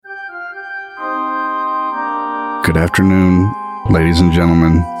Good afternoon, ladies and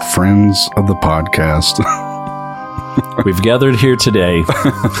gentlemen, friends of the podcast. We've gathered here today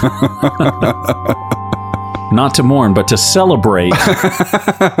not to mourn, but to celebrate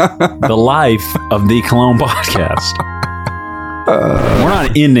the life of the Cologne Podcast. We're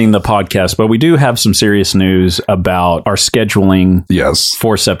not ending the podcast, but we do have some serious news about our scheduling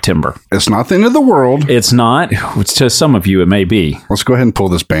for September. It's not the end of the world. It's not. To some of you, it may be. Let's go ahead and pull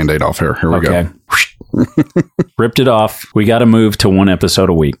this Band-Aid off here. Here we go. Ripped it off. We got to move to one episode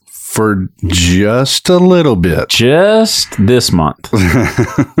a week. For just a little bit. Just this month.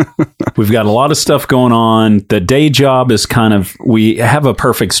 We've got a lot of stuff going on. The day job is we have a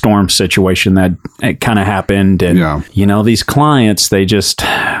perfect storm situation that it kind of happened. And, these clients, they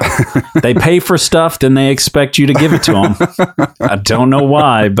pay for stuff, then they expect you to give it to them. I don't know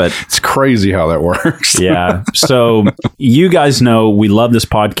why, but it's crazy how that works. Yeah. So you guys know we love this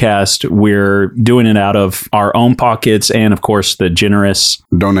podcast. We're doing it out of our own pockets and, of course, the generous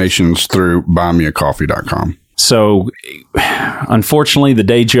donations through buymeacoffee.com. So, unfortunately, the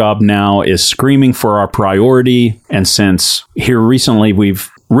day job now is screaming for our priority. And since here recently,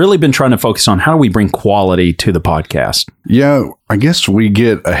 we've really been trying to focus on how do we bring quality to the podcast. Yeah, I guess we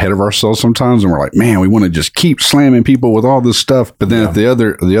get ahead of ourselves sometimes and we're like, man, we want to just keep slamming people with all this stuff. But then at the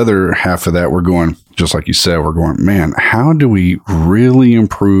other half of that, we're going, just like you said, we're going, man, how do we really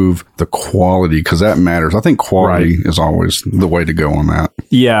improve the quality? Because that matters. I think quality is always the way to go on that.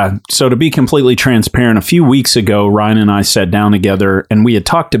 Yeah. So to be completely transparent, a few weeks ago, Ryan and I sat down together and we had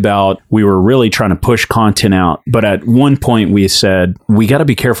talked about, we were really trying to push content out. But at one point we said, we got to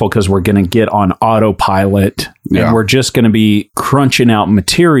be careful because we're going to get on autopilot and we're just going to be crunching out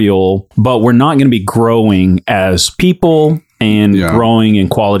material, but we're not going to be growing as people and growing in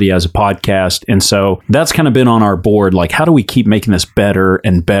quality as a podcast. And so that's kind of been on our board. Like, how do we keep making this better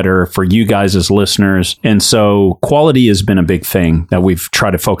and better for you guys as listeners? And so quality has been a big thing that we've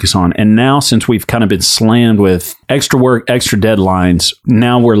tried to focus on. And now, since we've kind of been slammed with extra work, extra deadlines,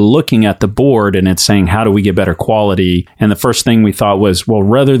 now we're looking at the board and it's saying, how do we get better quality? And the first thing we thought was, well,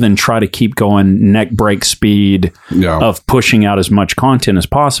 rather than try to keep going neck break speed of pushing out as much content as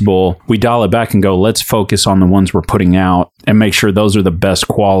possible, we dial it back and go, let's focus on the ones we're putting out and make sure those are the best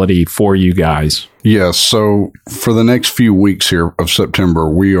quality for you guys. Yes. So for the next few weeks here of September,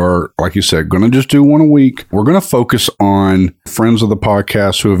 we are, like you said, going to just do one a week. We're going to focus on friends of the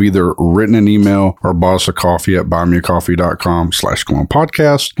podcast who have either written an email or bought us a coffee at buymeacoffee.com/Cologne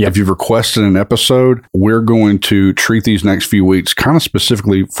Podcast. If you've requested an episode, we're going to treat these next few weeks kind of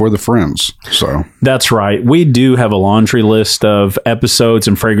specifically for the friends. So that's right. We do have a laundry list of episodes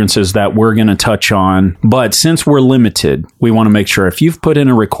and fragrances that we're going to touch on. But since we're limited, we want to make sure if you've put in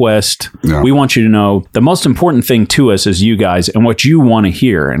a request, we want you to know the most important thing to us is you guys and what you want to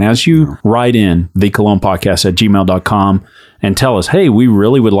hear. And as you write in thecolognepodcast@gmail.com and tell us, hey, we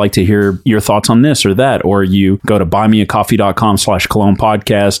really would like to hear your thoughts on this or that, or you go to buymeacoffee.com/Cologne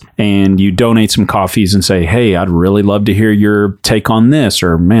Podcast and you donate some coffees and say, hey, I'd really love to hear your take on this,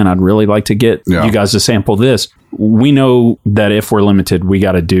 or man, I'd really like to get you guys to sample this. We know that if we're limited, we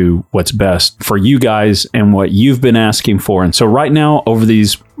got to do what's best for you guys and what you've been asking for. And so right now, over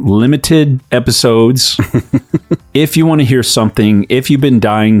these limited episodes, if you want to hear something, if you've been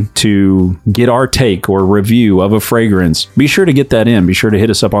dying to get our take or review of a fragrance, be sure to get that in. Be sure to hit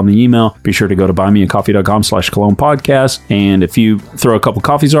us up on the email. Be sure to go to buymeacoffee.com/Cologne Podcast. And if you throw a couple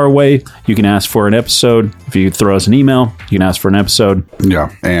coffees our way, you can ask for an episode. If you throw us an email, you can ask for an episode. Yeah.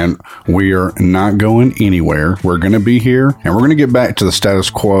 And we are not going anywhere. We're going to be here and we're going to get back to the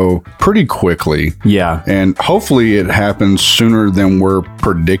status quo pretty quickly. Yeah. And hopefully it happens sooner than we're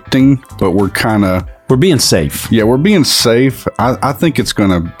predicting, but we're being safe. Yeah, we're being safe. I think it's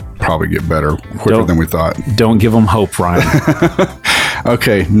going to probably get better quicker than we thought. Don't give them hope, Ryan.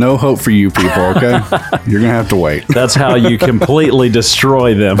 Okay, no hope for you people, okay? You're going to have to wait. That's how you completely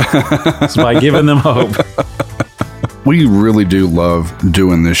destroy them. It's by giving them hope. We really do love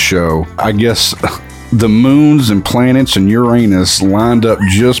doing this show. I guess the moons and planets and Uranus lined up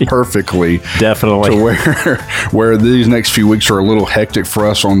just perfectly. Definitely. To where these next few weeks are a little hectic for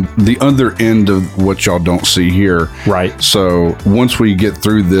us on the other end of what y'all don't see here. Right. So once we get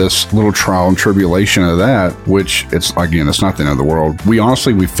through this little trial and tribulation of that, which it's not the end of the world. We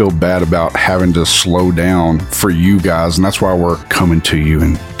feel bad about having to slow down for you guys. And that's why we're coming to you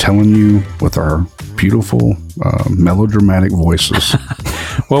and telling you with our beautiful melodramatic voices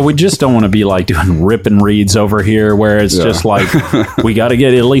Well, we just don't want to be like doing rip and reads over here where it's just like, we got to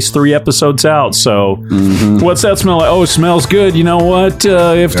get at least 3 episodes out. So what's that smell like? Oh, it smells good. You know what?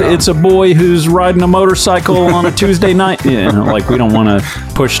 If it's a boy who's riding a motorcycle on a Tuesday night, like we don't want to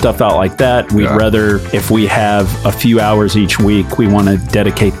push stuff out like that. We'd rather, if we have a few hours each week, we want to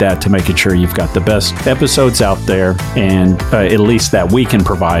dedicate that to making sure you've got the best episodes out there, and at least that we can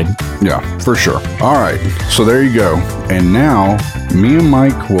provide. Yeah, for sure. All right. So there you go. And now me and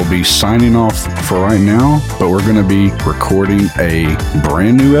Mike will be signing off for right now, but we're going to be recording a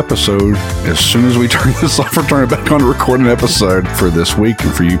brand new episode as soon as we turn this off or turn it back on to record an episode for this week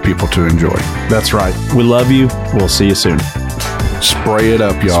and for you people to enjoy. That's right. We love you. We'll see you soon. Spray it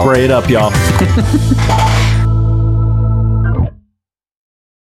up, y'all. Spray it up, y'all.